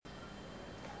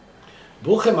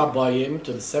Buchem Abayim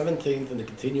to the 17th in the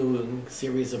continuing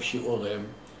series of Shiurim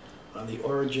on the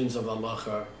origins of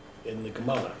Halacha in the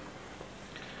Gemara.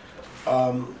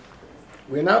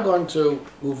 We're now going to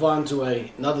move on to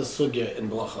another sugya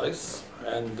in Berachos,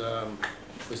 and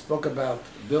we spoke about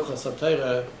Berachos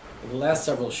in the last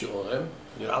several Shiurim,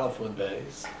 Yud Aleph and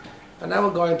Beis, and now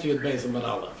we're going to Yud Beis and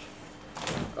Aleph.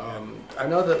 I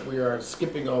know that we are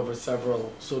skipping over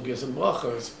several sugyas in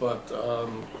Berachos, but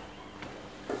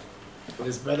it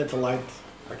is better to light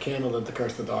a candle than to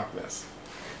curse the darkness.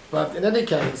 But in any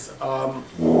case, I'm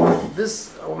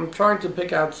trying to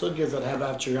pick out sugyas that have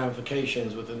actual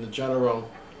ramifications within the general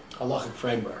halachic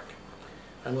framework.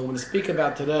 And what we're going to speak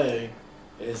about today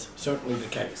is certainly the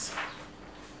case.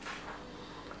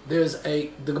 The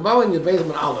Gemara in Yud Beis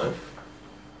and Aleph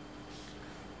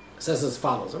says as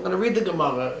follows. I'm going to read the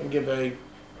Gemara and give a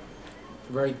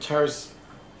very terse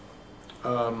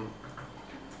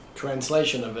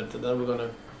translation of it, and then we're going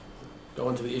to go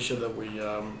into the issue that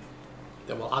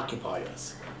will occupy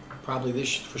us, probably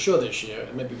for sure this year,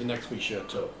 and maybe the next week's year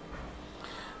too.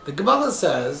 The Gemara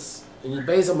says in Yud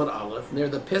Beis and Aleph, near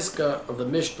the Piska of the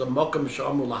Mishnah Mokum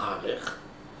She'amu Laharich,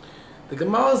 the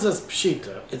Gemara says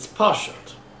Pshita, it's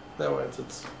Pashat. In other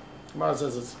words, Gemara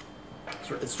says it's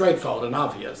straightforward and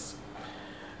obvious.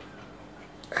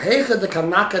 Heicha de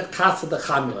kanaket kasa de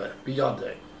chamre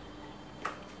biyodeh.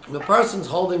 The person's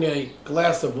holding a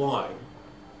glass of wine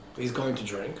he's going to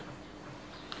drink.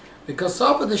 Because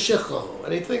of the shichahu,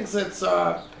 and he thinks it's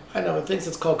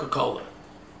Coca-Cola.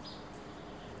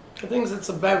 He thinks it's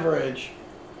a beverage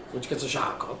which gets a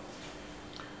shakal.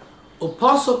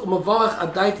 Upasuk mavarach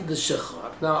adaita de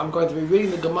shicha. Now I'm going to be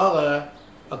reading the Gemara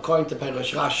according to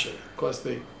Perush Rashi. Of course,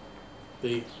 the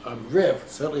Riv,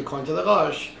 certainly according to the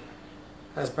Rosh,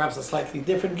 has perhaps a slightly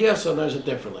different gear, so knows it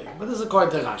differently. But this is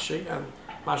according to Rashi, and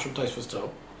Mashram Tosfos too.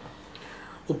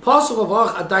 Upasu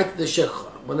mavarach adaita de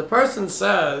shicha. When the person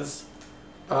says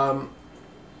Shem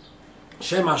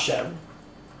Hashem,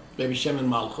 maybe Shem and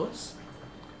Malchus,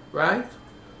 right?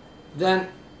 Then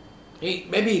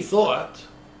maybe he thought,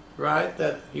 right,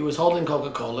 that he was holding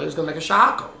Coca-Cola, he was going to make a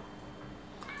shahako.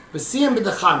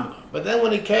 But then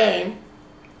when he came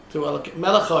to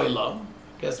Melech HaOlam,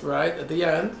 I guess, right, at the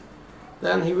end,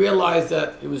 then he realized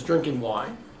that he was drinking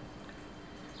wine,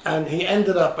 and he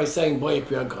ended up by saying Boye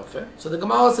Priya Gofe. So the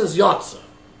Gemara says Yotze.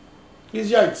 He's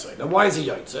Yotze. Now why is he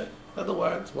Yotze? In other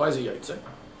words, why is he Yotze?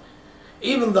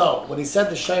 Even though when he said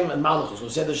the Shem and Malchus, or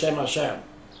said the Shem Hashem,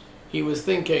 he was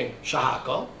thinking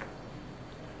Shahako,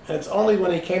 and it's only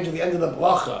when he came to the end of the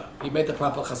bracha he made the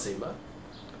proper chasima.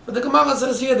 But the Gemara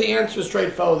says here the answer is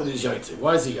straightforward, that he's Yotze.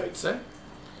 Why is he Yotze?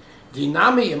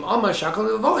 Dinami im Omar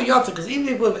Shakal Yotze, because even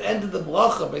if he would have ended the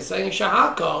bracha by saying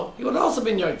Shahako, he would have also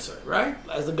been Yotze, right?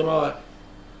 As the Gemara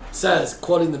says,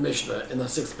 quoting the Mishnah in the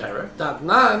 6th parak, that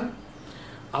nan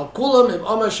al kulam im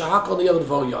Omar Shahako liyavad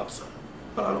vo Yotze.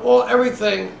 But on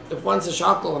everything, if one says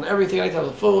Shahako on everything, any type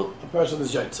of food, the person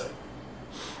is Yotze.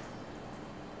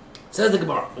 Says the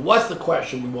Gemara, what's the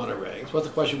question we want to raise? What's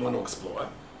the question we want to explore?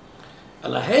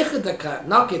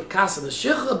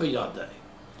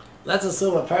 Let's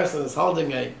assume a person is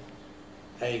holding a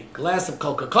glass of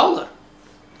Coca-Cola.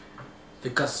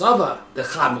 The kasava the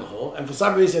chamlho, and for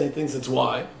some reason he thinks it's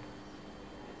wine.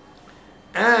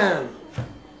 And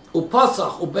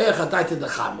upasach ubeich adaita the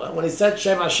chamla. When he said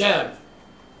Shem Hashem,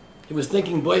 he was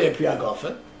thinking Boye Priya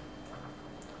Gofen.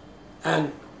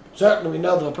 And certainly we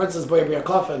know that if a person says Boye Priya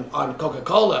Gofen on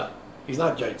Coca-Cola, he's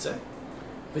not Yotze.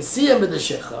 We see him in the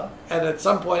shecha, and at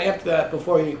some point after that,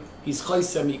 before he's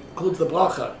choisem, he concludes the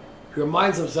bracha, he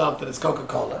reminds himself that it's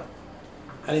Coca-Cola,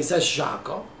 and he says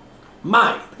shako.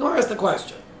 The Gemara asks the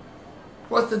question,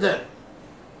 what's the din?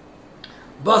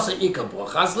 Basa ika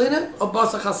bracha azlinen or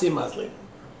basa chasim azlinen?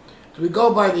 Do we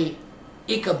go by the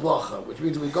ika bracha, which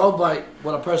means we go by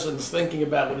what a person is thinking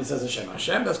about when he says Hashem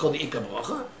Hashem, that's called the ika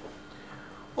bracha,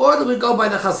 or do we go by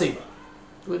the chasima?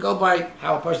 We go by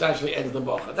how a person actually ends the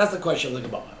bracha. That's the question of the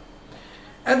Gemara.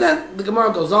 And then the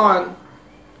Gemara goes on,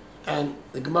 and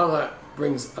the Gemara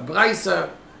brings a brisa,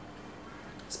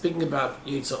 speaking about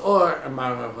Yitzhak Or and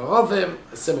Marav Harovim,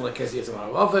 a similar case of Yitzhak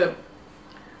Harovim.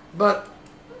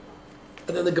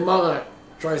 And then the Gemara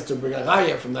tries to bring a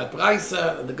raya from that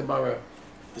brisa, and the Gemara,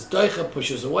 this doicha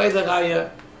pushes away the raya,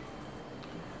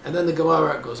 and then the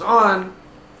Gemara goes on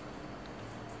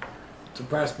to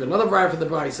perhaps be another raya for the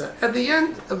brisa. At the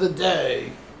end of the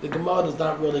day, the Gemara does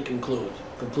not really conclude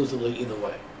conclusively either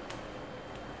way.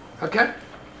 Okay?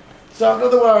 So in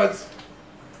other words,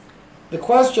 the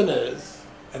question is,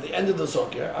 at the end of the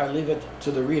sugya, I leave it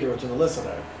to the reader or to the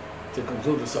listener to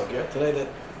conclude the sugya. Today that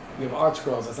we have art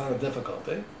scrolls, that's not a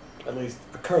difficulty, at least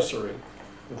a cursory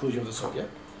conclusion of the sugya.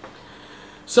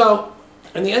 So,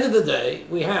 at the end of the day,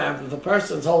 we have the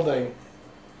person's holding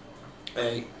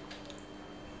a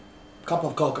cup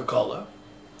of Coca-Cola,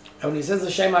 and when he says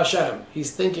the Shem Hashem,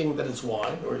 he's thinking that it's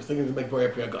wine, or he's thinking to make Boyer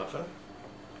Priya Gafen.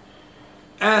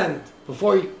 And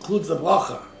before he concludes the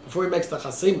bracha, before he makes the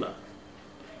chasima,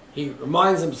 he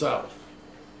reminds himself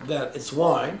that it's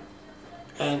wine,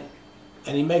 and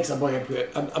he makes a Boyer Priya.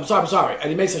 I'm sorry, and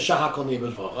he makes a Shahakol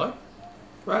Nibel.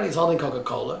 Right? He's holding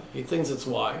Coca-Cola. He thinks it's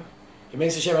wine. He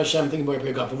makes a Shem Hashem thinking Boyer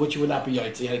Priya Gafen, which you would not be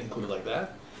Yaitzi. He had to conclude it like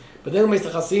that. But then when he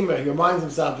makes the chasima, he reminds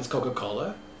himself it's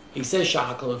Coca-Cola. He says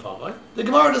Shahakol Nibel. The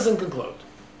Gemara doesn't conclude.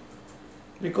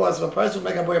 Because if a person would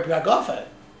make a Boyer Priya Gafen,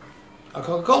 a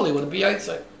Coca-Cola wouldn't be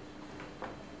Yaitzi.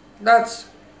 That's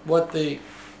what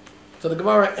so the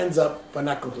Gemara ends up by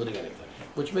not concluding anything.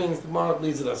 Which means the Gemara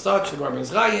leaves it as such, the Gemara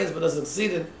brings rayas, but doesn't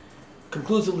succeed in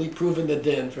conclusively proving the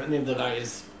din for any of the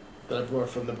rayas that are brought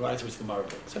from the Berachos which the Gemara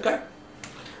brings. Okay?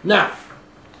 Now,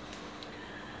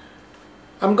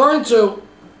 I'm going to,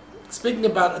 speaking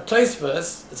about a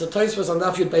Tosfos, it's a Tosfos on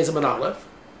Daf Yud Beis Amud Aleph.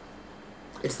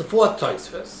 It's the fourth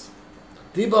Tosfos.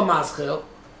 Diba Maschil,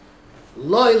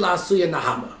 Loi Lasuya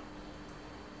Nahama.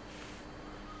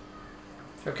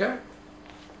 Okay?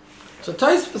 So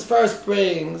Tosfos first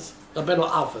brings Rabbeinu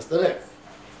Alphas, the Rif.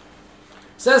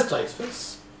 Says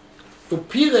Tosfos,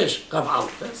 Upirish Rav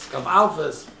Alphas. Rav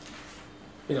Alphas,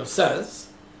 says,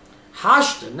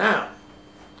 Hashta now,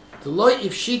 the Loi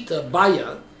Ifshita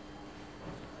Baya,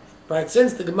 right,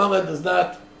 since the Gemara does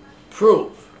not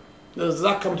prove, does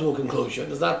not come to a conclusion,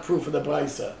 does not prove for the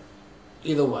Braisa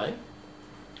either way,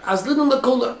 as Lidun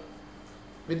Lakula,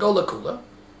 we go Lakula,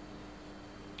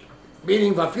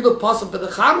 meaning Vafilu Pasam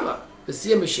B'Dechamra,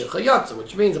 V'Siyam Meshircha Yotze,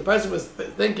 which means a person was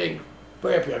thinking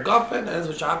Boyer Priya Gafen, and that's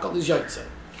what Shakal is Yotze.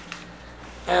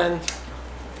 And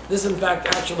this, in fact,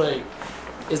 actually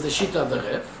is the Shita of the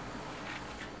Rif.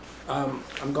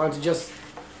 I'm going to just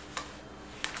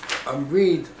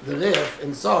read the Rif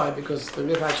inside, because the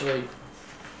Rif actually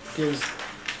gives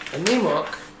a nimuk.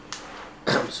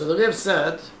 So the Rif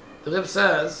says,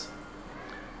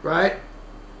 right?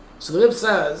 So the Rif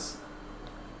says,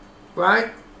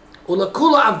 right?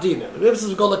 Ulakula avdina. The Rif says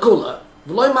we go lakula.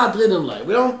 V'loy madrinim lay.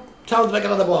 We don't tell him to make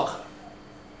another bracha.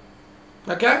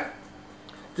 Okay?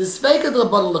 The Safek the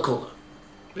Rabban lakula.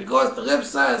 Because the Rif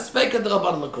says Safek the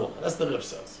Rabban lakula. That's the Rif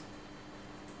says.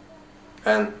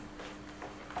 And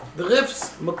the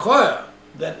Rif's makoya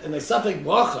that in a Safek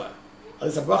bracha,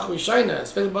 it's a bracha rishayna,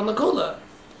 Safek the Rabban lakula,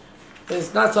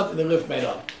 is not something the Rif made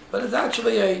up. But it's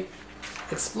actually a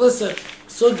explicit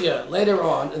sugya later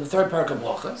on in the third parak of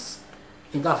Berachos,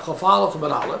 in Daf Chafal from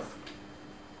an Aleph.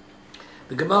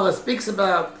 The Gemara speaks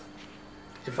about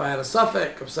if I had a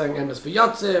Safek of saying Emes for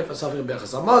Yotzif, a Safek of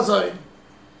Berachos Amazoi.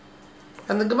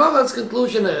 And the Gemara's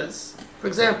conclusion is, for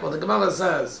example, the Gemara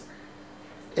says,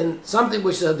 in something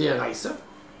which is a D'Oraisa,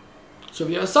 so if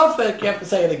you have a Safek, you have to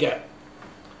say it again.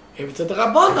 If it's a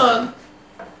D'Rabbanan,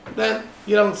 then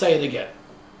you don't say it again.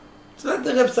 So that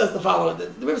the Rif says the following.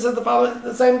 The Rif says the following,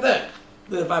 the same thing.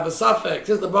 That if I have a Safek,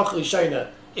 since the bracha rishayna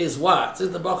is what?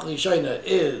 Since the bracha rishayna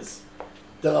is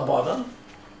the Rabbanan,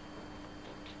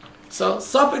 so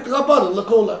Safek the Rabbanan,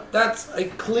 Lakula. That's a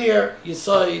clear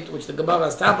Yisoid which the Gemara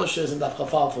establishes in Daf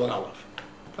Chafal for an Aleph.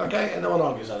 Okay? And no one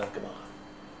argues on that Gemara.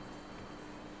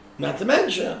 Not to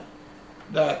mention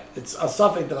that it's a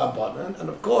Safek the Rabbanan, and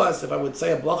of course, if I would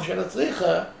say a bracha shena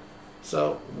tzricha,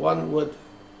 so one would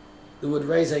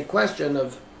raise a question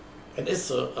of an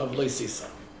Isser of Leisisa.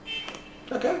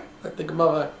 Okay? Like the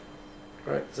Gemara,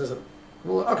 right, says it.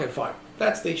 Well, okay, fine.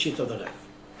 That's the sheet of the Rif.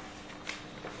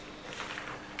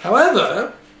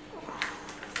 However,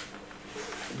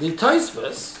 the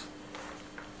Tosfos,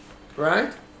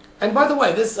 right? And by the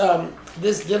way, this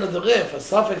din of the Rif, a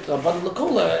Safek Rabban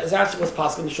Lakula, is actually what's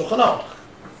passed in the Shulchan Aruch.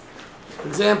 For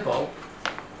example,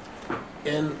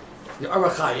 in the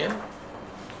Orach Chaim,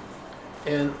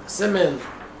 in Siman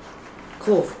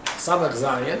Kuf Samach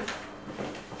Zayin,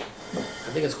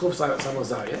 I think it's Kuf Samach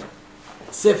Zayin,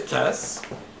 Sif Tes,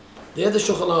 there the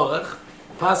Shulchan Aruch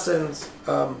passes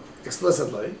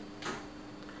explicitly,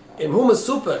 in Huma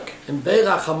Supek, in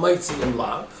Berach HaMoitzi in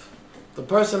Lav, the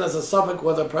person has a Safek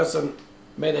whether a person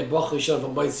made a bracha rishon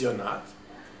from Moitzi or not,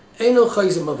 Einu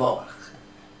Chayzim Mavarach.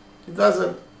 He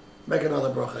doesn't make another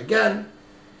bracha again.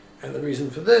 And the reason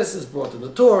for this is brought in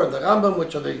the Torah, the Rambam,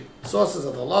 which are the sources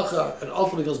of the Halacha, and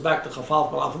ultimately goes back to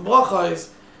Chafal Malaf and Berachos,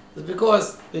 is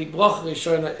because the bracha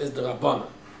rishona is the Rabbanan.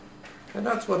 And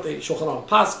that's what the Shulchan Aruch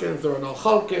paskins. There are no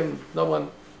cholkim. No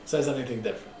one says anything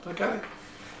different. Okay?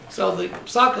 So the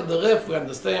psak of the Rif, we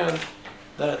understand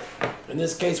that in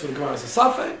this case, when the Gemara is a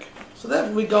Safek, so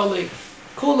therefore we go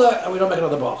kula, and we don't make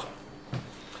another bracha.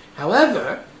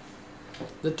 However,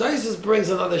 the Tosfos brings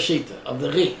another shita of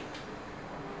the ri.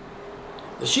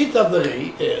 The shita of the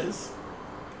ri is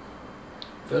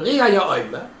the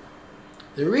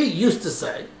ri used to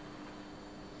say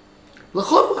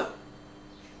l'chumra.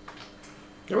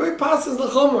 The ri passes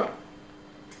l'chumra.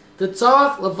 The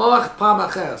tzarach levorach pam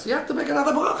acheres. You have to make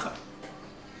another bracha.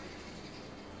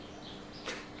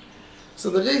 So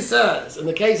the ri says, in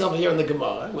the case over here in the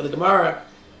Gemara, where the Gemara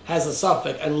has a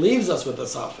Safek and leaves us with a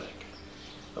Safek,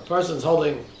 a person's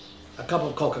holding a cup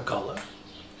of Coca-Cola,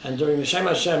 and during the Shem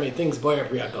Hashem he thinks Boyer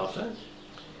Priyagofen,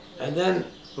 and then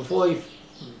before he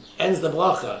ends the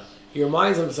bracha, he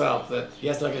reminds himself that he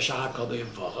has to make a Shahak called the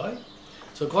Yivachai.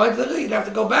 So according to the ri, you'd have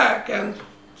to go back and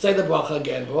say the bracha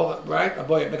again, right?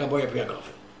 Make a Boyer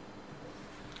Priyagofen.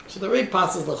 So the ri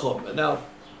passes l'chum. And now,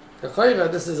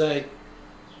 this is an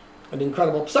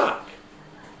incredible psak,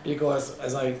 because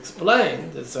as I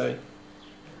explained, it's a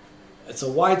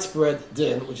widespread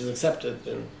din which is accepted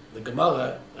in the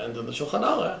Gemara and in the Shulchan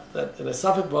Aruch, that in a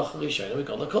Safek bracha rishona we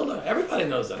call the kula. Everybody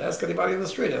knows that. Ask anybody in the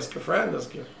street, ask your friend,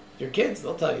 ask your kids,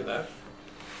 they'll tell you that.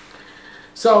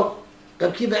 So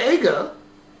Reb Kiva Eiger,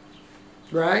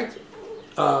 right,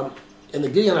 in the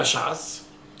Gilyon Hashas,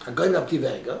 Hagoyim Reb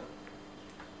Kiva Eiger,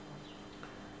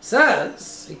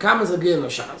 says, he comments on Gilyon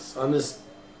Hashas, on this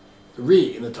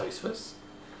ri in the Tosfos,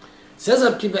 says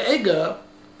Reb Kiva Eiger,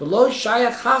 v'lo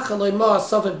shayach hacha lo'imah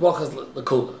Safek brachas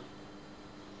l'kula.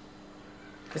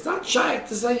 It's not shayach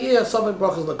to say here Safek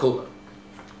brachas l'kula.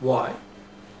 Why?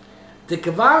 The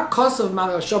kavar kosav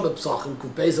marashah b'psachim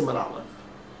kubezim and aleph.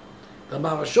 The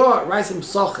marashah writes in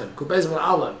psachim kubezim and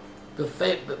aleph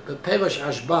b'perosh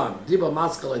Rashbam diba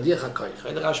maskal adicha koich.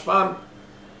 The Rashbam,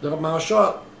 the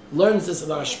marashah learns this in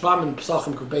the Rashbam in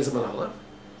psachim kubezim and aleph.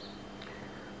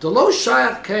 The lo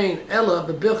shayach kain ella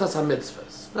b'birchas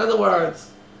hamitzvahs. In other words,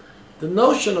 the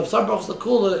notion of Safek brachas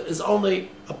l'kula is only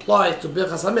applied to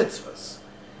birchas hamitzvahs.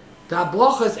 The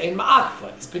brachas ain't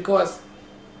ma'akfa. It's because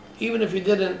even if you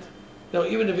didn't,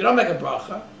 even if you don't make a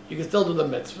bracha, you can still do the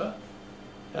mitzvah,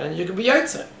 and you can be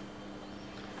yotze.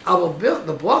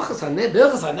 The brachas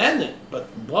hanenin, but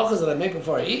brachas that I make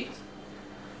before I eat,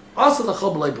 also the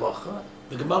chol bracha.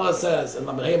 The Gemara says in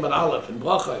Lamehim and Aleph in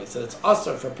bracha, it says it's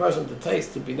asur for a person to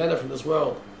taste, to be neder from this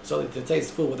world, so to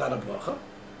taste food without a bracha.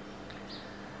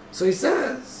 So he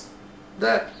says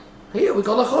that here we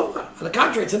call a chumrah. On the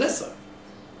contrary, it's an issa.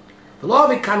 And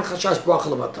why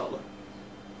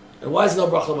is no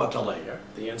bracha l'matala here?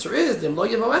 The answer is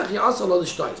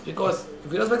because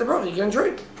if he doesn't make the bracha, he can't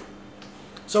drink.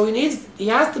 So he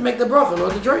has to make the bracha in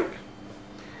order to drink.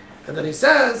 And then he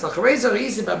says, even this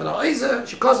he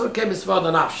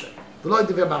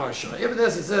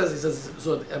says in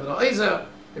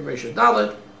Reisha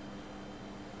Dalet,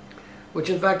 which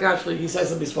in fact actually he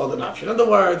says it's for the nafsh. In other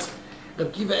words,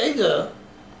 Reb Kiva Eiger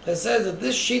says that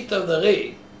this sheet of the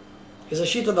ri is a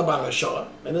sheet of the Barashah,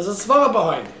 and there's a svara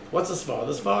behind it. What's the svara?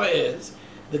 The svara is,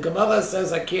 the Gemara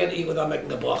says I can't eat without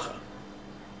making a bracha.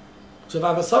 So if I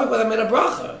have a Safek without making a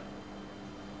bracha,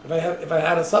 if I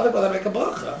had a Safek without making a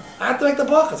bracha, I have to make the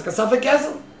bracha. It's like a Safek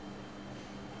Gezel.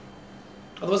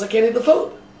 Otherwise I can't eat the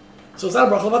food. So it's not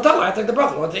a bracha l'matala, I have to take the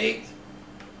bracha, I want to eat.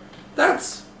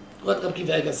 That's what Reb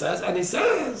Kiva Eiger says, and he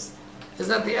says is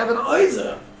that the Even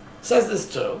Oizer says this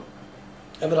too.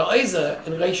 Even Oizer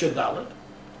in Reisha Dalet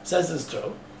says this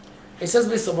too. He says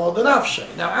Misavol the Nafshe.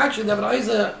 Now actually the Even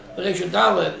Oizer in Reisha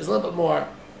Dalet is a little bit more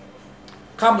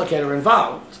complicated or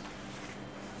involved.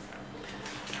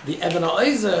 The Even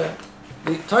Oizer,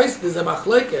 the Tosfos is a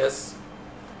machlokes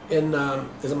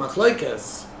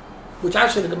which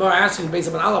actually the Gemara asking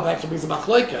based on Aleph actually means a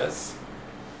machlokes,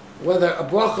 whether a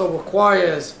bracha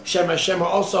requires Shem Hashem or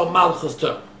also Malchus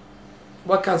too.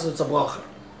 What constitutes a bracha?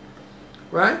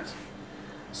 Right?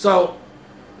 So,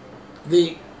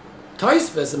 the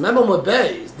Tosfos, the Memor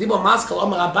Beis, Dibo Maskal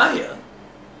Omer Abaya,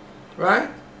 right,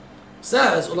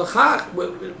 says,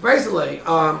 basically,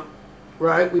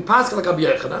 right, we pass like Rabbi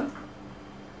Yochanan,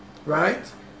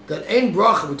 right, that ein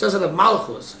bracha, which doesn't have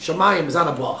Malchus, Shemayim is not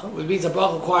a bracha, which means a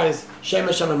bracha requires Shem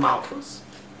Hashem and Malchus.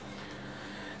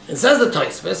 It says the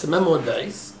Tosfos, the Memor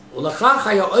Beis,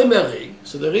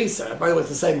 so the Ri said, by the way, it's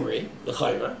the same Ri, the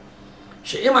Chayra,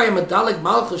 she'im I am a dalig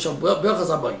malchus of berachos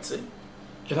hamoitzi,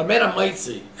 if I made a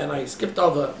moitzi and I skipped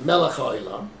over melech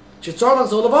ha'olam, she'tzorach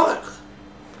zol levarich.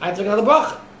 I have to make another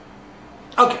bracha.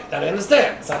 Okay, that I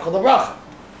understand. It's not called a bracha.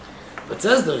 But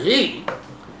says the Ri,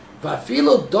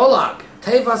 v'afilu dolag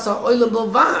tevas ha'olam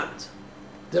levad,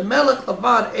 the melech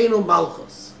levad einu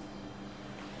malchus.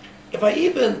 If I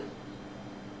even,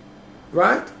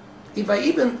 right,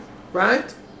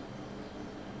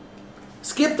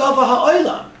 skipped over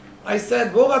ha'olam. I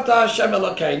said, Baruch atah Hashem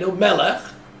Elokeinu melech,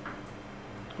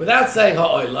 without saying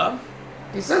ha'olam.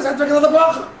 He says, I took another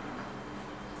bracha.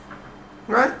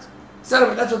 Right?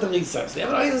 So that's what the Ri says. The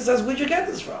Ibn says, where'd you get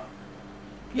this from?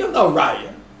 You have no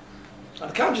raya. I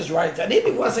can't just write that. Even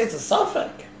if you want to say it's a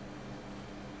Safek.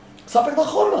 Safek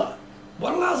l'chumrah.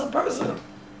 What allows a person,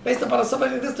 based upon a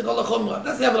Safek like this, to go l'chumrah?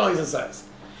 That's what Ibn says.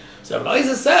 So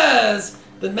Ibn says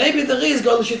that maybe the Ri is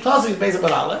going to Shitazi based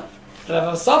upon Aleph, that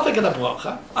have a Safek in the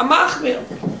bracha, a machmir.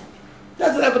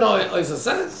 That's what Ibn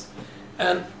says.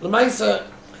 And the Maisa,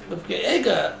 the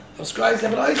Ega of scribes,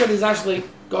 Ibn is actually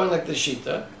going like the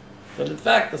Shita, that in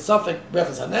fact the Safek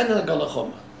Berachos Hanen and go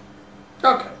l'chumrah.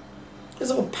 Okay. This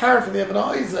is a parrot from the Ibn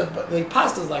but the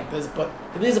pastas like this, but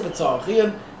it is a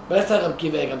B'tzarchian, but that's how Reb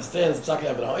Kiva understands Psaki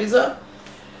Ibn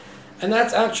and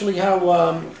that's actually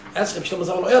how as Reb Shlomo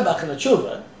Zalman Auerbach in the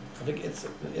Tshuva, I think it's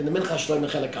in the Mincha Shloim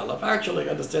Chelek Aleph, actually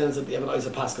understands that the Ibn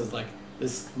paskas is like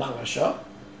this Marasha.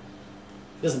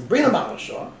 He doesn't bring a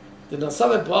Marasha. The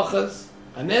Nasaveh Brachas,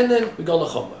 and then we go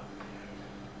l'chumrah.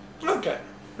 Okay,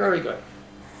 very good.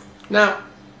 Now,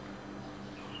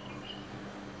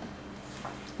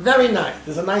 very nice.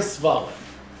 There's a nice svara.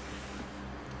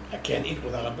 I can't eat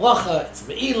without a bracha. It's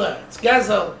me'ila. It's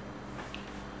gazel.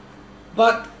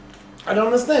 But I don't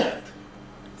understand.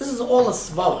 This is all a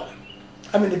svara.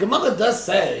 I mean, the Gemara does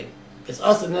say it's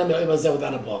us and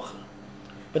without a bracha.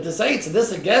 But to say it's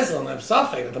this a gazel and a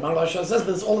Safek that the Maral says,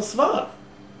 but it's all a svara.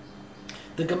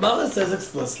 The Gemara says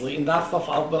explicitly in Daf Chaf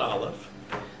Aleph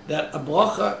that a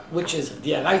bracha which is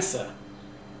diaraisa,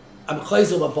 I'm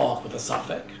chayzu lavarach with a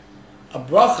Safek. A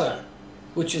bracha,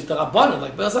 which is the Rabbanan,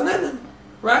 like Be'ez Hanenim,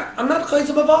 right? I'm not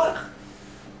chayzu b'varach.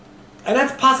 And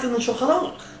that's paskin in Shulchan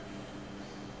Aruch.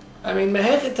 I mean,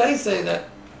 Mehechet say that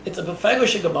it's a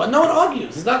befegosh Gemara. No one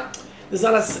argues. There's not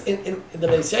in the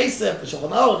Beis Yosef, the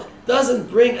Shulchan Aruch, doesn't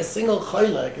bring a single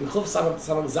choylek in Chuf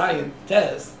Samam Zayin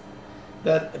test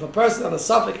that if a person on a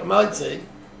Safek Amaltzi,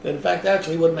 that in fact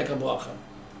actually he wouldn't make a bracha.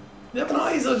 The Ibn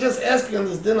is just asking on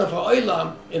this din of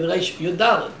ha'olam in Reish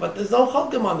Yudalit, but there's no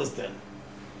chokam on this din.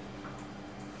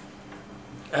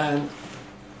 And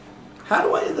how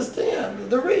do I understand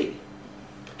the Ri?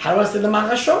 How do I understand the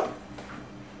Marashah?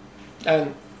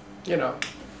 And,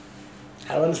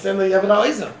 how do I understand the Ibn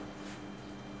Oizer?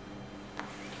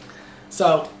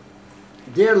 So,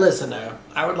 dear listener,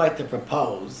 I would like to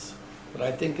propose what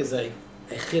I think is a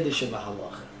chiddush in the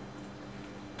halacha.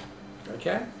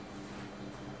 Okay?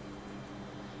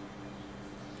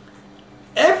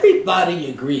 Everybody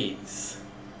agrees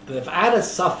that if I had a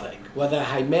Safek, whether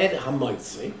I made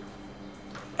Hamoitzi,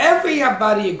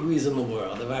 everybody agrees in the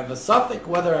world, if I have a Safek,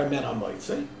 whether I made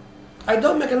Hamoitzi, I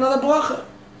don't make another bracha.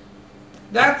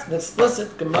 That's an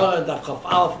explicit Gemara in Daf Chaf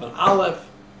Aleph and Aleph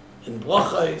in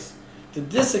Berachos. To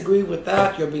disagree with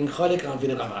that, you're being cholik on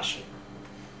Vina Ravashi,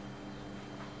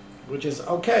 which is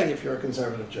okay if you're a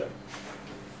conservative Jew.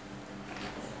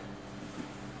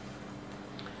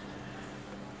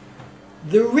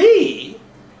 The Ri,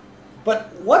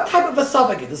 but what type of a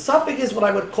Safek is? The Safek is what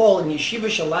I would call in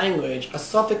yeshivish language a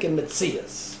Safek in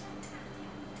Metzias.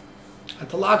 A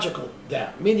theological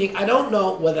doubt. Meaning, I don't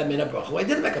know whether I made a bracha. I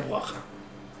didn't make a bracha.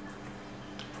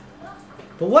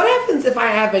 But what happens if I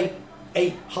have a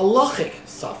halachic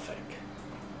Safek?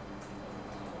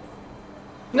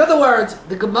 In other words,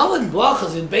 the Gemara in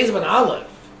Berachos in Beis Ben Aleph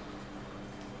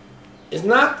is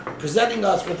not presenting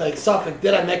us with a Safek,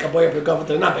 did I make a boyer per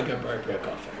did I not make a boyer per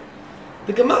gofen?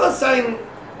 The Gemara saying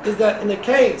is that in a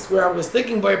case where I was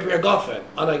thinking boyer per gofen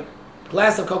on a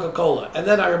glass of Coca-Cola, and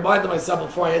then I reminded myself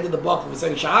before I ended the book of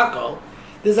saying shahako,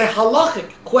 there's a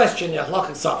halachic question, a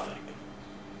halachic Safek.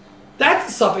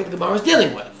 That's the Safek the Gemara is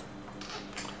dealing with.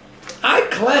 I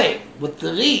claim what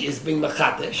the Ri is being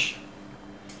machadish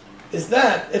is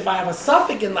that if I have a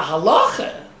Safek in the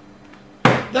halacha,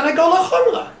 then I go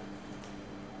l'chumrah.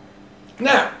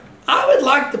 Now, I would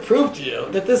like to prove to you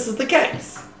that this is the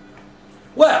case.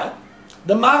 Well,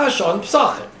 the Marashon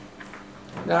Psachim.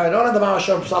 Now, I don't have the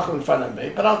Marashon Psachim in front of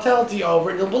me, but I'll tell it to you over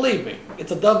and you'll believe me.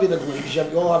 It's a W that believes you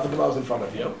all have the Gemaras in front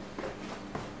of you.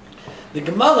 The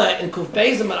Gemara in Kuf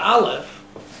Beis and Aleph,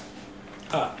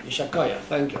 Yishakoya,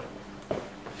 thank you.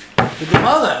 The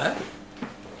Gemara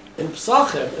in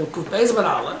Psachim, in Kuf Beis and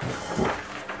Aleph,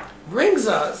 brings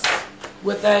us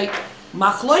with a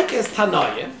Machloikes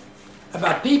Tanoim,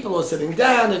 about people who are sitting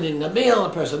down and eating a meal, a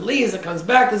person leaves and comes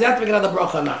back, does he have to make another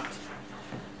bracha or not?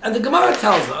 And the Gemara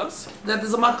tells us that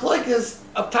there's a machlokes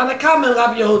of Tanakam and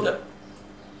Rabbi Yehuda.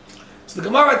 So the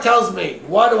Gemara tells me,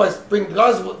 why does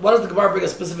the Gemara bring a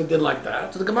specific din like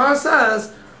that? So the Gemara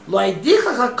says, Lo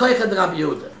Eidicha HaKoicha de Rabbi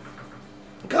Yehuda.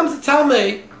 It comes to tell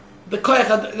me the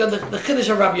koyach, the chiddush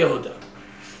of Rabbi Yehuda.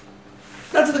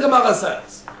 That's what the Gemara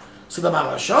says. So the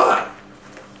Marashah,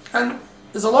 and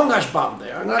there's a long Rashbam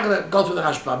there. I'm not going to go through the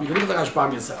Rashbam. You can look at the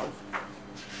Rashbam yourself.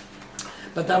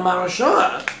 But the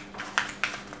Marashah,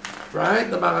 right?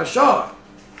 The Marashah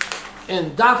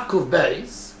in Daf Kuv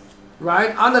Beis,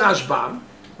 right? On the Rashbam,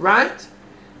 right?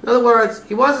 In other words,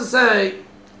 he wants to say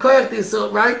koyach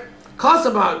disul, right?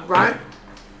 Kosabah, right?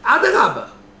 Adarabah.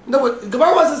 In other words, the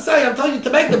Gemara wants to say, I'm telling you to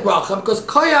make the bracha because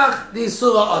koyach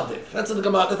disula adif. That's what the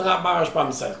Gemara, that's what the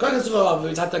Rashbam says. Koyach disula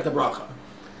adif is how to take the bracha.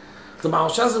 The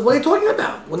Marashah says, what are you talking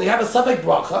about? When they have a Safek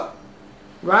bracha,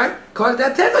 right? Koyach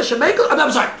datega shemekul.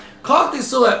 I'm sorry. Koyach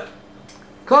disula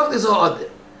adif.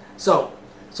 So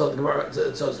the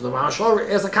Marashah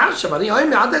is a kasha, but he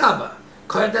oime adarabah.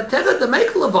 Koyach datega to make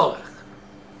levolech.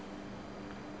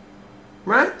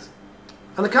 Right?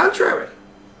 On the contrary,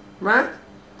 right?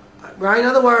 Right? In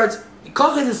other words,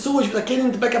 koyach is suish for the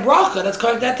kid to make a bracha. That's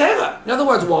koyach datega. In other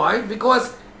words, why?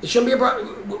 Because it shouldn't be a bracha.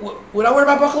 We're not worried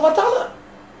about bracha vatala.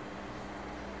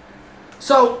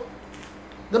 So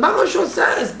the Marashah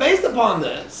says, based upon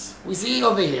this, we see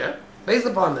over here, based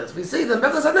upon this, we see the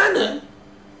Mechas Hanenin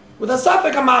with a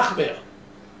Safek HaMachmir.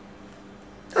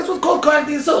 That's what's called koyach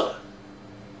disula.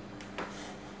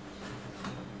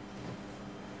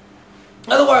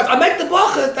 In other words, I make the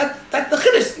bracha, that's the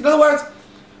chiddush.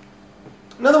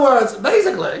 In other words,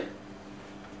 basically,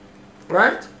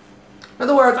 right? In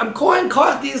other words, I'm calling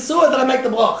koyach disula that I make the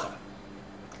bracha.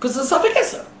 Because it's a Safek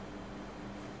Issa.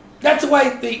 That's the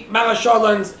way the Marashah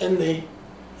learns in the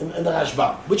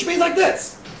Rashbam, which means like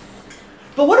this.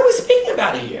 But what are we speaking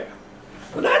about here?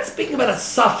 We're not speaking about a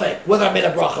Safek, whether I made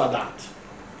a bracha or not.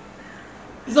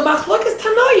 It's a machlokas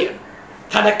Tanoim.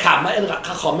 Tanakama and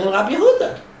Chacham and Rabbi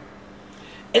Yehuda.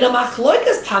 In a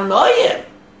machlokas Tanoim,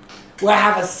 where I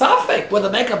have a Safek, whether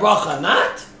make a bracha or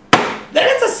not, then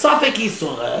it's a Safek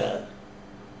Yisur.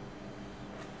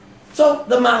 So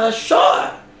the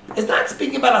Marashah is not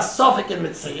speaking about a Safek in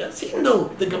Mitzvahs. He knew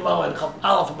the Gemara and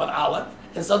Aleph about Aleph,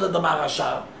 and so did the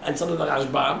Marashah, and so did the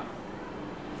Rashbam.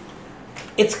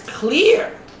 It's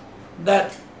clear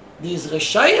that these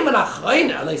Rishayim and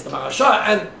Achrayim, at least the Marashah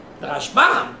and the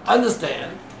Rashbam,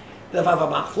 understand that if I have a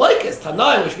Machlokes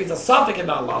Tanoim, which means a Safek in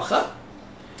the Halacha,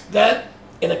 that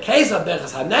in the case of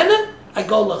Berachos Hanenin, I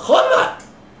go L'chumah,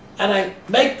 and I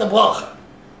make the bracha.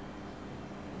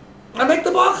 I make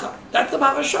the bracha. That's the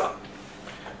Marashah.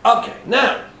 Okay,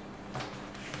 now,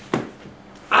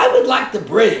 I would like to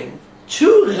bring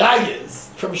two rayas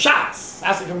from Shas,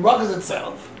 actually from Berachos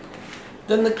itself.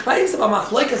 Then the case of a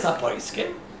machlokes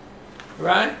haposkim,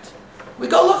 right? We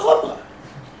go l'chumra,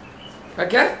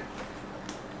 okay?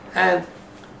 And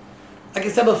like I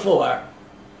said before,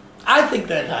 I think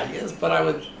they're rayas, but I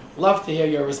would love to hear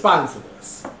your response to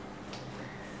this.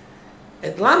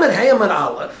 At Lamed Hayam and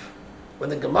Aleph, when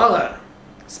the Gemara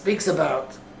speaks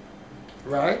about,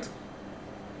 right?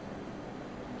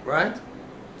 The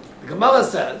Gemara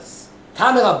says,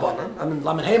 Tamir Rabbanan, I mean,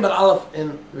 Lamed Hayim and Aleph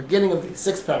in the beginning of the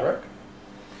 6th parak,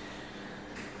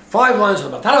 5 lines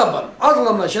from the Tamir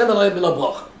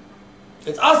Rabbanan,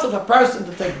 it's also for a person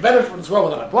to take benefit from this world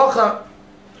without a bracha.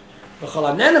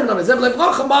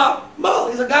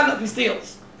 He's a gan if he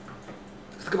steals.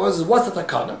 The Gemara says, what's the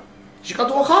takana? He should go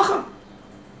to a chacham.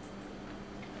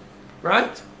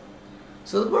 Right?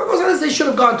 So the Gemara goes on and says they should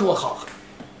have gone to a chacham.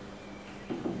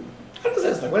 What does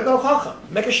this think? Where to go to a chacham?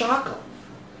 Make a shakal.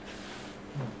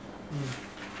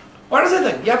 What does it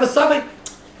think? You have a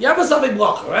Safek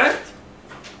bracha, right?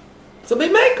 So be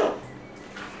makel.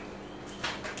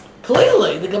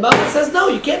 Clearly, the Gemara says no,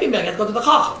 you can't be makel. You have to go to the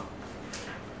chacham.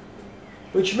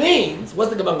 Which means, what's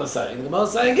the Gemara saying? The Gemara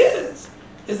saying is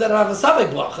that if I have a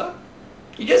Safek bracha,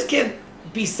 you just can't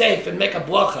be safe and make a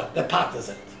bracha that patters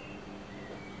it.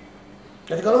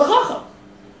 You have to go to the chacham.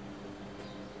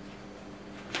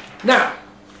 Now,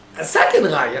 a second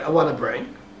raya I want to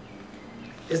bring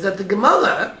is that the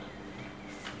Gemara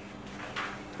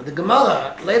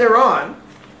later on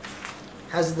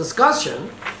has a discussion.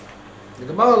 The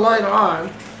Gemara later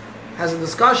on has a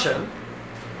discussion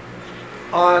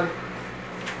on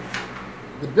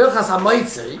the Birchas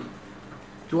HaMoitzi.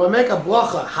 Do I make a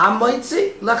bracha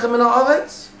HaMoitzi lechem min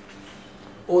haaretz,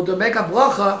 or do I make a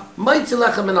bracha Moitzi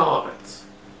lechem min haaretz?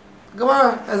 The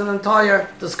Gemara has an entire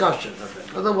discussion of it.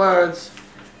 In other words,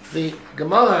 the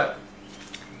Gemara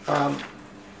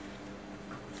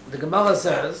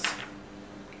says,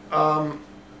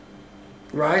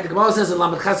 right? The Gemara says in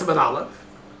Lamed Chesed ben Aleph,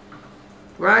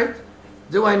 right?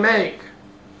 Do I make,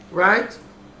 right,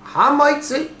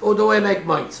 ha-moitzi, or do I make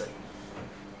moitzi?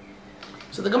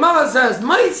 So the Gemara says,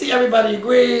 moitzi, everybody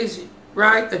agrees,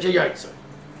 right, that you're yotzer.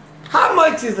 How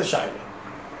mighty is the shayla?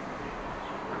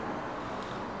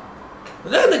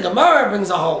 But then the Gemara brings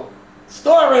a whole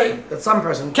story that some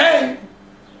person came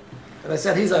and they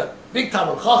said he's a big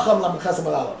Talmud Chacham, Lamed Chesed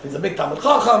Amud Aleph. He's a big Talmud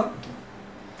Chacham,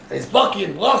 and he's Baki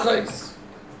in Berachos,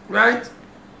 right?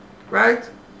 Right?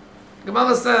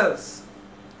 Gemara says,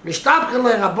 Mishtabchen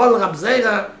le Rabban Rab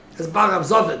Zera is Bar Rab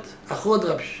Zovid, Achud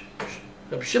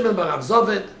Rab Shimon Bar Rab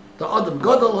Zovid, the Adam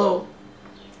Godel Ho.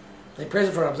 They praised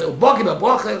him for Rab Zera, Baki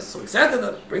Berachos. So he said to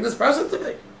them, bring this person to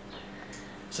me.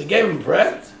 So he gave him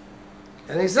bread,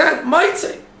 and he said,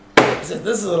 Mighty. He said,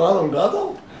 this is an Adam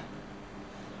Godel?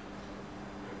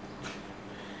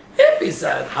 If he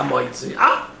said, Hamoitzi,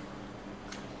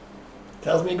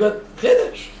 tells me good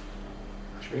Chiddush.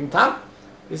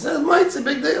 He says, Moitzi,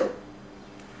 big deal.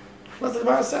 What's the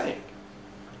Gemara saying?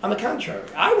 On the contrary,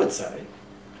 I would say,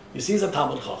 you see, he's a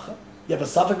Talmud Chacham, you have a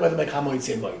Safek whether to make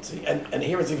Hamoitzi and Moitzi, and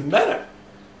here it's even better.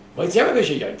 Moitzi ever goes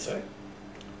Yoitzi.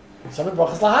 Safek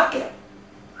Berachos Lahakeh.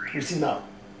 We see no.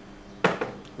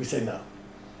 We say no.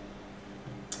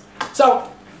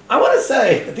 So, I want to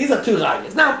say that these are two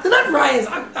rayas. Now, they're not rayas,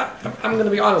 I'm going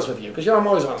to be honest with you, because I'm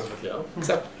always honest with you,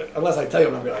 except unless I tell you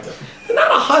I'm not going to. They're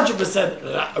not 100%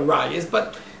 rayas,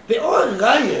 but they are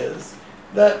rayas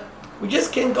that we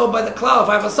just can't go by the cloud if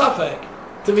I have a Safek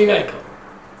to be Mekel.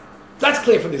 That's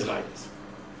clear from these rayas.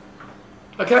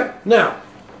 Okay? Now,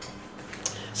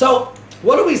 so,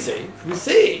 what do we see? We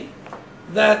see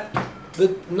that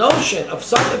the notion of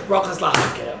Safek Berachos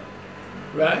Lahakeh,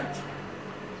 right?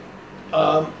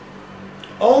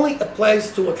 Only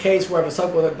applies to a case where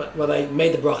they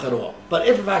made the bracha at all. But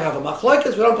if in fact I have a machlokes,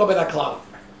 we don't go by that cloud.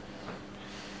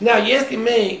 Now you're asking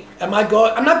me, am I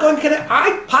going? I'm not going kidding.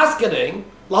 I paskening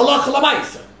l'halacha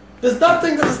l'maisa. There's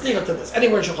nothing that's a stinger to this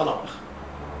anywhere in Shulchan Aruch.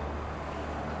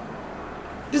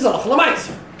 This is halacha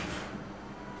l'maisa.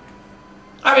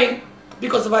 I mean,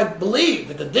 because if I believe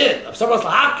that the din of Sabras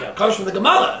Lahakeh comes from the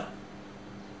Gemara,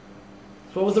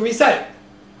 so what was the resay?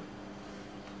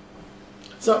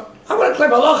 So I'm going to claim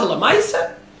halacha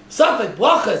l'maisa. Safek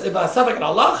brachas, if I safek an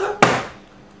halacha,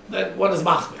 then what is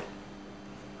machmir?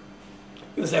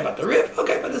 You're going to say about the rib?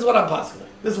 Okay, but this is what I'm positing.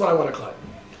 This is what I want to claim.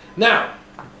 Now,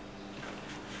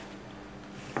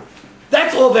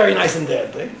 that's all very nice and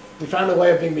dandy. We found a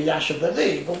way of being miyashav the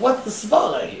rib, but what's the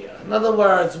svara here? In other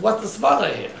words, what's the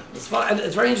svara here? The svara, and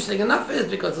it's very interesting enough is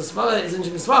because the svara is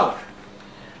interesting svara.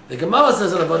 The Gemara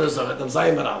says in the Avodah Zarah, the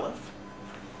Zayin Ben Aleph,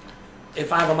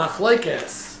 if I have a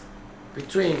machlokes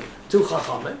between two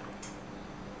chachamim,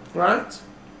 right?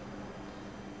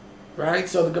 Right?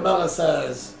 So the Gemara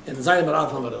says, in Zayin Ben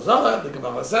Aleph Avodah Zarah, the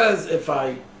Gemara says, if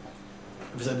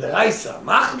it's a deraisa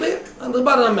machbir, and the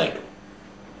Rabbanan make it.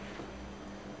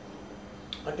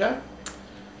 Okay?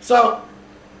 So,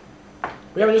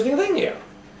 we have an interesting thing here.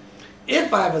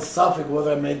 If I have a Safek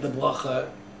whether I made the bracha,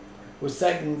 we're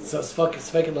saying, so Safek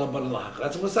Rabbanan Lahakeh.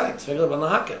 That's what we're saying, Safek Rabbanan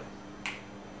Lahakeh.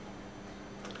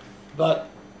 But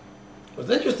what's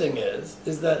interesting is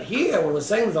that here when we're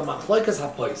saying the machlokes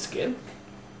hapoiskin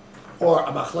or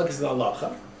a machlokes in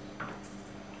halacha,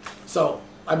 so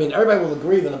I mean everybody will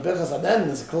agree that a birchas aden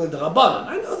is clearly the rabbanan.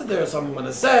 I know that there are some who want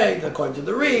to say that according to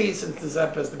the Reed, since this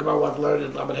episode the Gemara wants to learn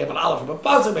it Lamed Hebel Aleph from a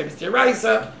puzzle, maybe it's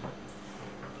deraisa.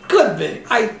 Could be.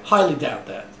 I highly doubt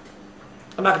that.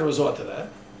 I'm not going to resort to that.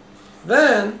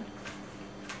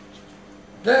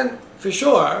 Then for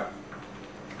sure.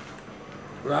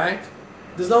 Right?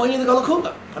 There's no need to go to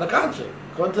Kumma. On the contrary,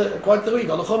 according to the Reed,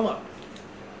 go to Chumma.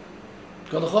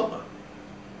 Go to Chumma.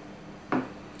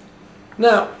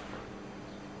 Now,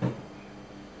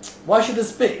 why should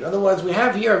this be? In other words, we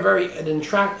have here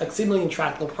a seemingly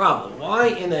intractable problem. Why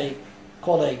in a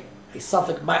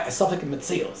Safek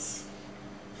Metzios?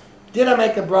 Did I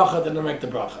make a bracha? Did I make the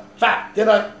bracha? Fact, did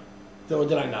I? Or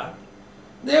did I not?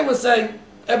 There we're saying,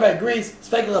 everybody agrees,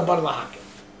 Safek Rabbanan Lahakeh.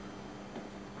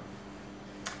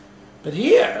 But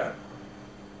here,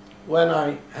 when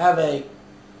I have a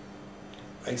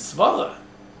svara,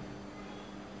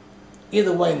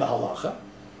 either way in the halacha,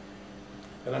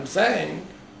 and I'm saying,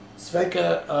 I'm saying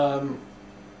a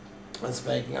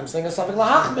Safek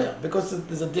Lahachmir, because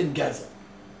there's a din gezel.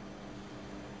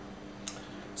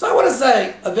 So I want to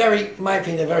say in my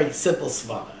opinion, a very simple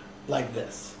svara, like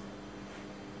this.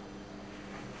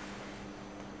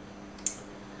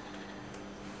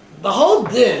 The whole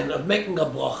din of making a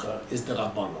bracha is the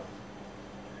Rabbanan.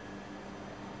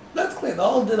 That's clear. The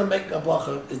whole din of making a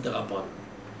bracha is the Rabbanan.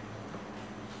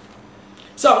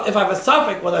 So, if I have a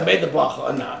Safek whether I made the bracha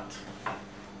or not,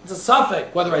 it's a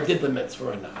Safek whether I did the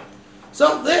mitzvah or not.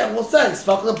 So there, we'll say,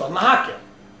 Safek Rabbanan Lahakeh.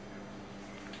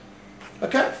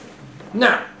 Okay?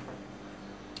 Now,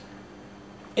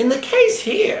 in the case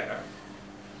here,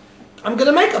 I'm going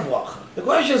to make a bracha. The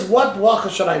question is, what bracha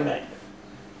should I make?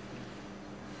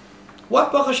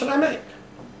 What bracha should I make?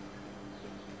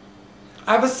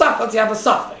 I have a safek. Let's say I have a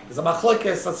safek. There's a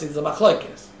machlokes. Let's say there's a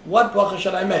machlokes. What bracha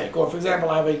should I make? Or, for example,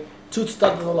 I have a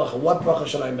tutzdad in the halacha. What bracha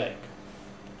should I make?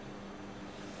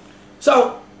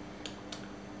 So,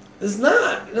 there's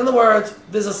not. In other words,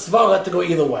 there's a svara to go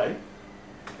either way.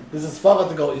 There's a svara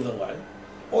to go either way.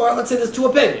 Or let's say there's two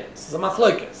opinions. There's a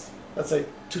machlokes. Let's say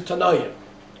two tanoim,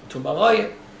 two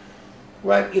marayim.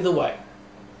 Right? Either way.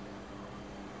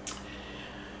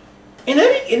 In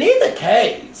either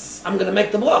case, I'm going to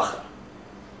make the bracha.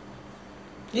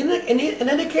 In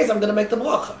any case, I'm going to make the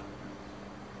bracha.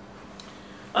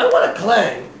 I want to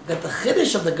claim that the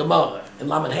chiddush of the Gemara in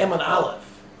Lamed Ham and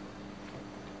Aleph,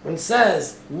 when it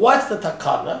says, what's the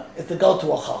takana, is to go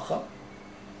to a chacham,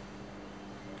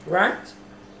 right?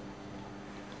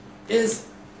 Is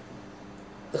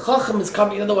the chacham is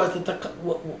coming, in other words,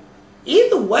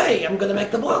 either way, I'm going to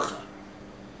make the bracha.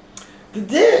 The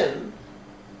din,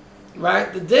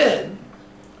 right? The din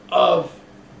of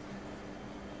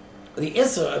the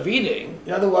issur of eating,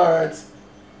 in other words,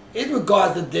 in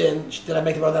regards to the din, did I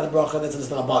make the bracha? That's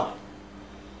the rabbanan.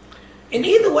 In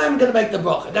either way, I'm going to make the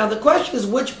bracha. Now, the question is,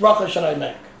 which bracha should I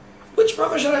make? Which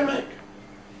bracha should I make?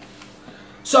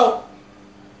 So,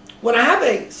 when I have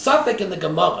a Safek in the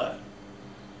Gemara,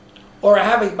 or I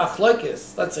have a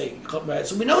machlokes, let's say, right,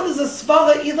 so we know there's a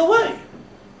svara either way.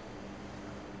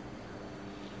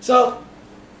 So,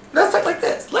 let's talk like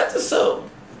this. Let's assume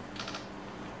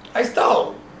I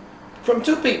stole from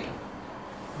two people,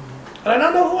 and I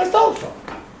don't know who I stole from.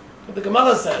 But the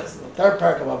Gemara says, the third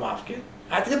parak of Amavkid,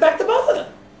 I have to get back to both of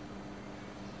them.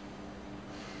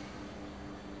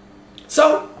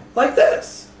 So, like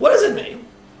this, what does it mean?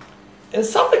 In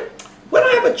Safek, when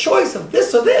I have a choice of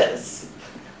this or this,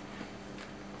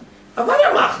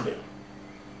 Avada Machmir.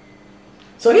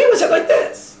 So here we said like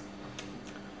this.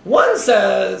 One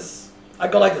says, I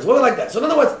go like this, one like that. So in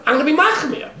other words, I'm going to be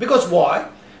Machmir. Because why?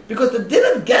 Because the din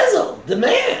of Gezel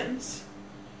demands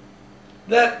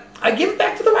that I give it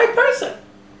back to the right person.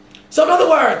 So in other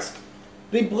words,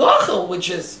 the bracha, which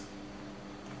is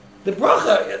the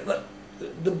bracha,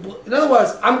 in other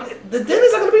words, the din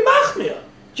is I'm going to be Machmir.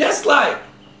 Just like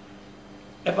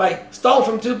if I stole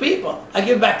from two people, I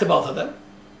give it back to both of them.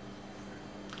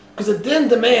 Because the din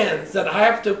demands that I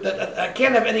have to, that I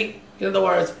can't have any, in other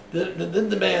words, the din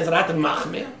demands that I have to be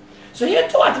machmir. So here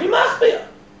too, I have to be machmir.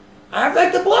 I have to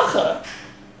make the bracha,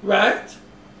 right?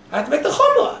 I have to make the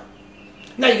chumrah.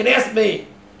 Now you can ask me,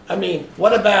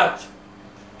 what about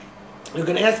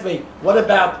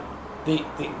the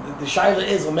shaila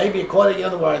is, or maybe according, in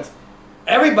other words,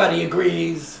 everybody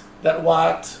agrees that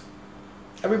what?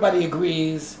 Everybody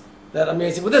agrees that I'm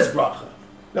amazing with this bracha.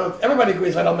 No, everybody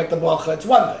agrees if I don't make the bracha, it's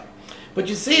one thing. But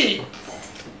you see,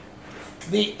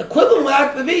 the equivalent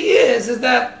of that is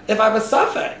that if I have a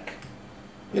Safek,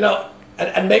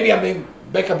 and maybe I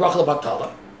make a bracha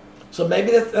l'batala, so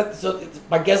maybe so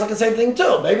my guess like the same thing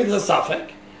too. Maybe there's a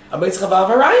Safek, I make chavav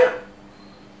haraya.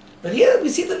 But here we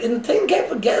see that in the same case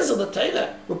for Gezel, the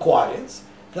Torah requires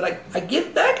that I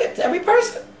give back it to every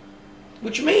person,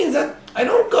 which means that I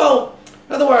don't go.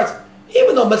 In other words,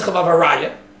 even though mitzvah of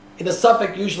haraya, in a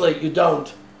Safek usually you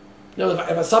don't. If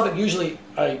a Safek usually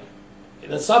I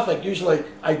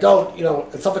don't.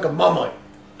 A Safek of mamon,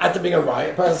 I have to bring a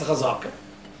raya, a person chazaka.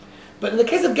 But in the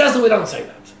case of Gezel, we don't say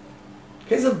that. In the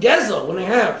case of Gezel, when we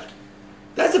have,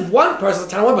 that's if one person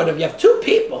is taina, but if you have two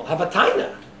people have a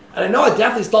taina, and I know I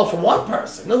definitely stole from one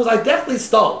person. In other words, I definitely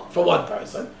stole from one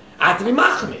person. I have to be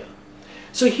machmir.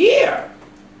 So here,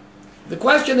 the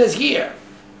question is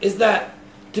that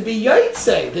to be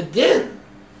yotzei, the din,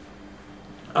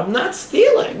 I'm not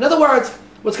stealing. In other words,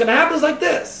 what's going to happen is like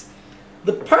this.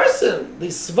 The person, the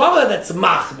svara that's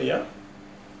machmir,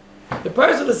 the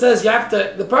person that says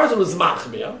the person who's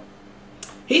machmir,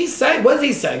 he's saying, what is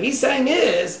he saying? He's saying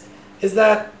is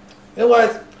that, in other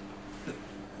words,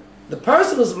 the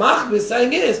person who's machmir is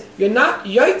saying is, you're not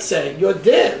yotzei, your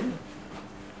din.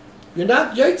 You're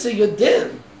not yotzei, your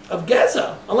din of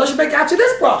Gezel, unless you make out to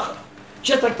this bracha.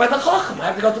 Just like by the chacham, I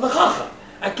have to go to the chacham.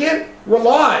 I can't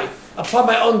rely upon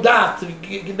my own daf to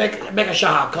make a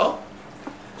shahako.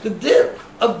 The din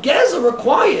of Gezel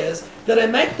requires that I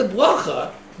make the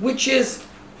bracha, which is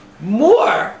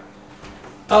more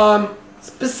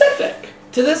specific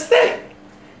to this thing.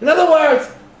 In other words,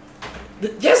 the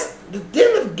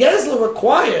din of Gezel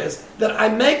requires that I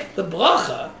make the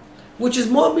bracha, which is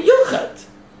more miyuchat,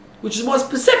 which is more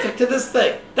specific to this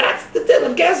thing. That's the din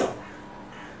of Gezel.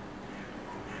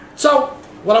 So,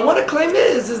 what I want to claim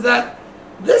is that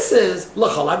this is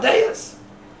l'chol hadayas.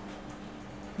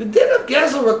 The din of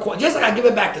gezel requires, just like I give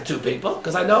it back to two people,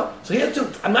 because I know, so here two,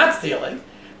 I'm not stealing,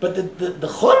 but the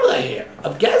chumrah here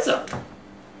of gezel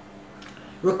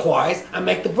requires I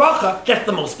make the bracha, get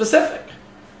the most specific.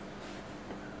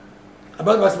 I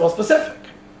bring the most specific.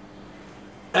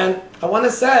 And I want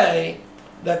to say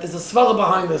that there's a svara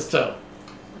behind this too.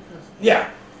 Yeah.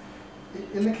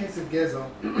 In the case of gezel,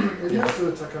 it has to do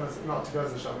with not to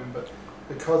gezel shavim, but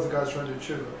because the guy's trying to do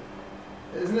tshuva.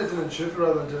 Isn't it din in tshuva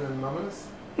rather than din in mamonos?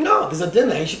 No, there's a din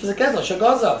there. He should a gezel,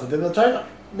 shagazel, the din of the Torah.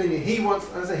 Meaning he wants,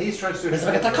 as I say, he's trying to do. It's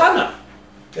like a takana.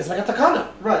 It's like a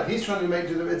takana. Right, he's trying to make.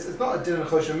 It's not a din in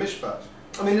choshen mishpat.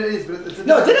 I mean, it is, but it's a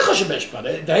no, it didn't choshen mishpat.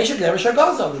 The Heishik never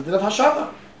shagazel. The din of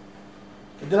hashava.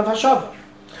 The din of hashava.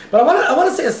 But I want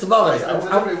to say a svara.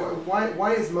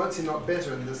 Why is motzi not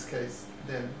better in this case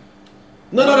then?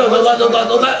 No.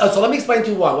 So let me explain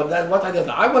to you what I did.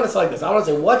 I want to say like this. I want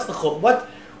to say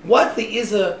what the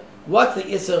isa.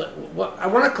 I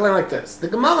want to claim like this. The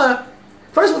Gemara,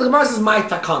 first of all, the Gemara says my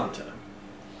takanta,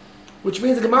 which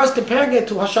means the Gemara is comparing it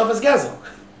to Hashavas Gezel.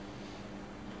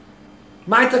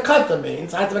 My takanta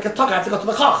means I have to make a talk. I have to go to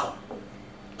the Chacham,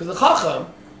 because the Chacham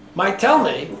might tell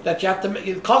me that you have to make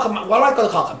Chacham. Why do I go to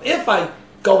the Chacham? If I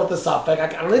go with the Safek, I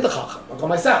don't need the Chacham. I'll go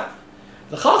myself.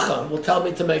 The Chacham will tell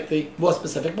me to make the more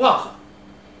specific bracha.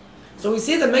 So we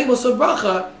see that making Musar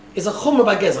bracha is a chumrah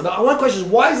by Gezel. Now, one question is,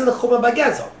 why is it a chumrah by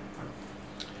Gezel?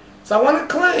 So I want to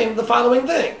claim the following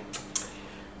thing.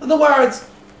 In other words,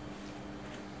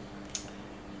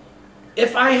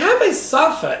 if I have a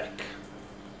Safek,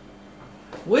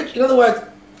 which, in other words,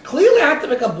 clearly I have to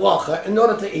make a bracha in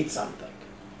order to eat something.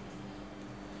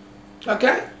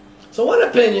 Okay? So one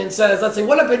opinion says, like,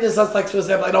 for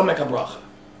example, I don't make a bracha.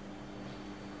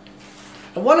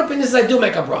 And one opinion says I do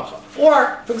make a bracha.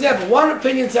 Or, for example, one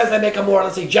opinion says I make a more,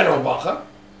 let's say, general bracha.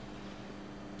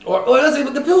 Or let's say,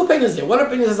 the two opinions here. One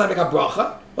opinion says I make a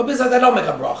bracha. One opinion says I don't make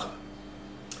a bracha.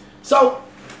 So,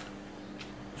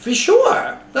 for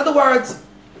sure, in other words,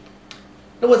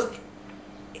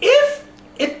 if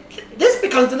this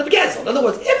becomes an gezel. In other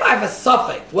words, if I have a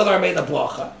Safek whether I made a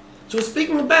bracha, so we're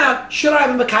speaking about should I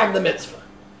have a mekayim the mitzvah.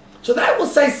 So that will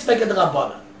say Safek the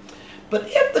Rabbanan. But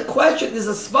if the question is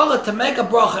a svara to make a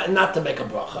bracha and not to make a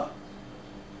bracha,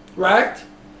 right?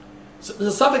 So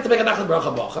there's a Safek to make a nachal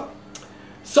bracha.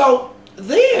 So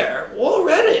there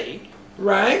already,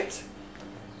 right?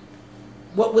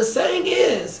 What we're saying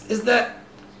is that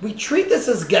we treat this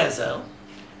as gezel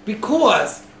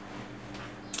because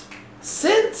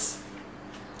since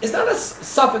it's not a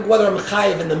Safek whether I'm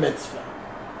chayiv in the mitzvah,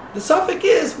 the Safek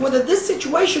is whether this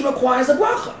situation requires a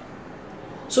bracha.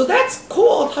 So that's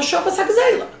called Hashavas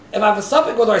HaGzela. If I have a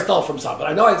Safek whether I stole from someone,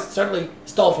 I know I certainly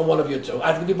stole from one of you two,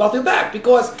 I have to give you both of you back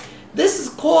because this is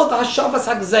called Hashavas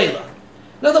HaGzela.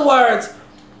 In other words,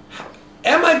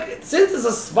 since it's a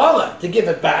svara to give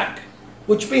it back,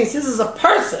 which means this is a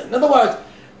person, in other words,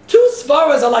 two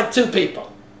svaras are like two people.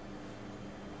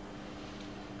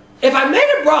 If I made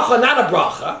a bracha or not a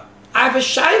bracha, I have a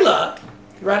shaila,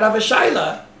 right? I have a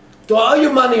shaila, do I owe you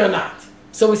money or not?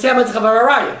 So we say I'm going to have a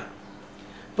raya.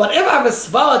 But if I have a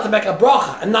svara to make a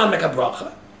bracha and not make a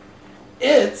bracha,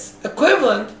 it's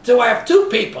equivalent to I have two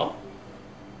people,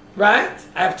 right?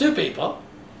 I have two people,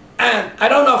 and I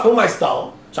don't know from whom I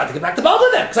stole, so I have to get back to both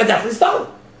of them, because I definitely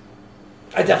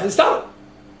stole.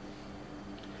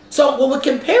 So what we're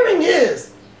comparing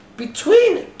is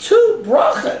between two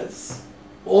brachas,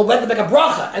 or whether to make a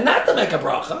bracha and not to make a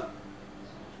bracha,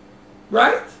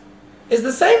 right? Is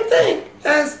the same thing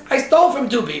as I stole from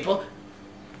two people,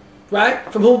 right?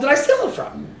 From whom did I steal it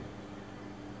from?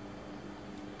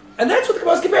 And that's what the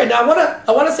Gemara is comparing. Now I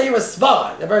want to say a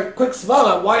svara, a very quick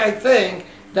svara, why I think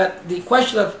that the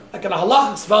question of like an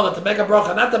halachic svara to make a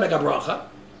bracha, not to make a bracha,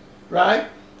 right,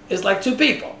 is like two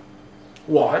people.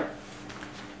 Why?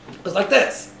 It's like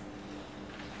this.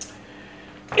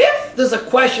 If there's a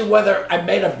question whether I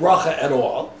made a bracha at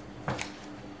all,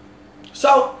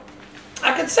 so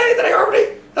I could say that I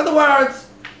already, in other words,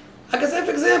 I could say,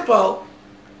 for example,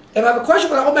 if I have a question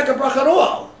whether I won't make a bracha at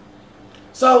all,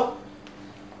 so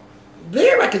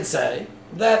there I can say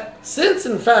that since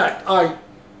in fact there's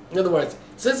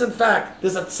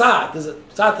a tzad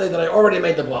that I already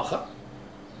made the bracha,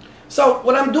 so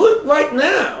what I'm doing right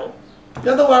now, in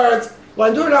other words, what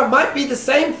I'm doing now might be the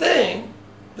same thing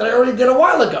that I already did a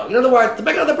while ago. In other words, to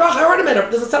make another bracha,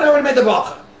 there's a tzad I already made the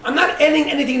bracha. I'm not adding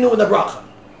anything new in the bracha.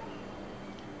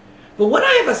 But when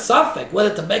I have a Safek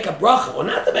whether to make a bracha or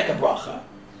not to make a bracha,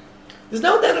 there's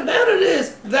no doubt about it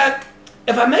is that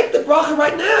if I make the bracha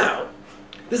right now,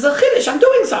 there's a chiddush, I'm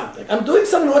doing something. I'm doing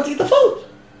something in order to eat the food.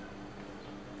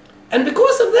 And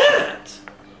because of that,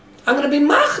 I'm going to be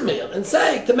machmir and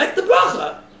say, to make the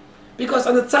bracha, Because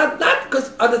on the tzad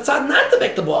not to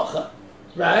make the bracha,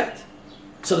 right?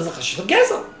 So there's a chashish of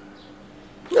gezel.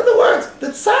 In other words, the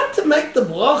tzad to make the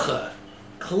bracha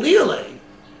clearly,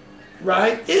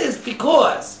 right, is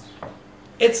because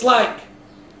it's like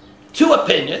two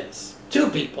opinions,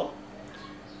 two people,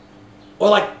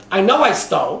 or like I know I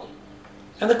stole,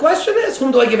 and the question is,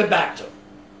 whom do I give it back to?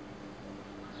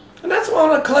 And that's what I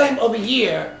want to claim over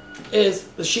here is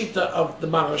the shita of the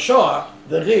Marashah,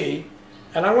 the Ri,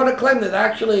 and I want to claim that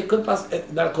actually it could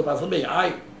possibly be.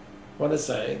 I want to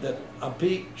say that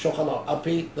Api Shulchan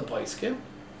Api the Paiskim,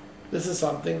 this is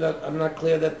something that I'm not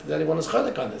clear that anyone is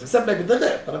chalik on this, except maybe the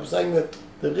Ri, but I'm saying that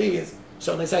the Ri is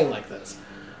certainly saying like this.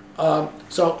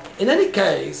 So in any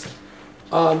case,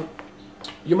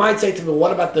 you might say to me,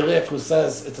 what about the Rif who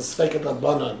says it's a Safek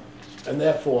Rabbanan, and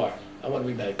therefore I want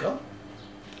to be Meiko?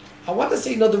 I want to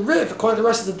say, the Rif, according to the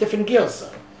Rosh, is a different girsa.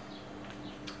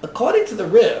 According to the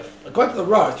Rif, according to the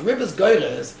Rosh, the Rif is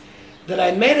goyres that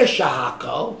I made a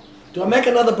shahako. Do I make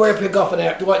another Boyer Priyagofen?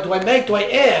 Do I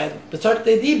add the Tzarek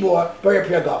Dibor Boyer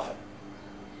Priyagofen?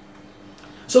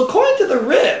 So according to the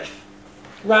Rif,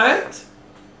 right?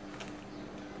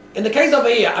 In the case over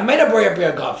here, I made a Boyer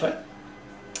Priyagofen.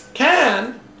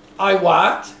 Can I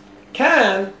what?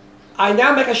 Can I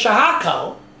now make a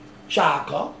shahako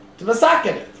to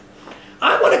masakin it?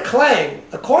 I want to claim,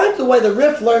 according to the way the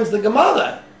Rif learns the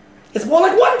Gemara, it's more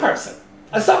like one person.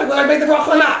 A Safek whether I make the bracha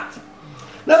or not.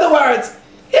 In other words,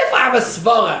 if I have a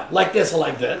svara like this or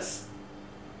like this,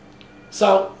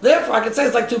 so therefore I could say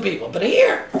it's like two people. But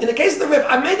here, in the case of the Rif,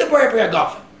 I made the Boyer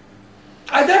Priyagofen.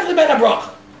 I definitely made a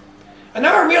bracha. And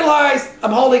now I realize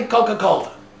I'm holding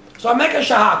Coca-Cola. So I make a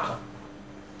shahaka.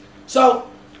 So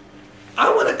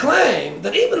I want to claim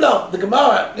that even though the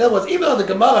Gemara, in other words, even though the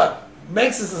Gemara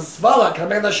makes this a svara, can I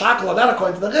make the shahaka or not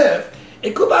according to the Rif,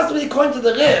 it could possibly be according to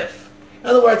the Rif. In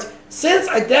other words, since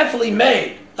I definitely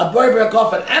made a Boyer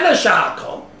Priyagofen and a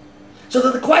shahaka, so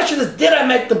that the question is, did I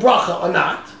make the bracha or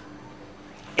not?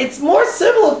 It's more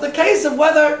similar to the case of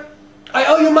whether I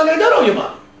owe you money or don't owe you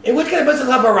money. In which case, I must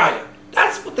have a raya.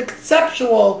 That's what the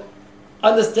conceptual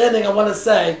understanding I want to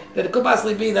say, that it could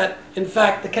possibly be that, in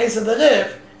fact, the case of the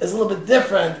Rif is a little bit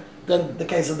different than the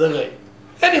case of the Ri.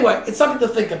 Anyway, it's something to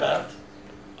think about.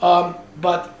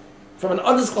 But from an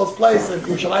undisclosed place in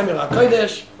Yerushalayim and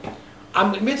HaKodesh,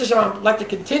 I'd like to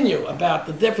continue about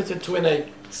the difference between a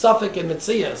Safek in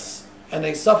Metzias and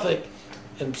a Safek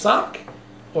in Psak,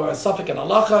 or a Safek in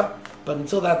Halacha. But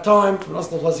until that time, from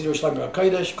undisclosed place in Yerushalayim and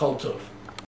HaKodesh, Kol Tov.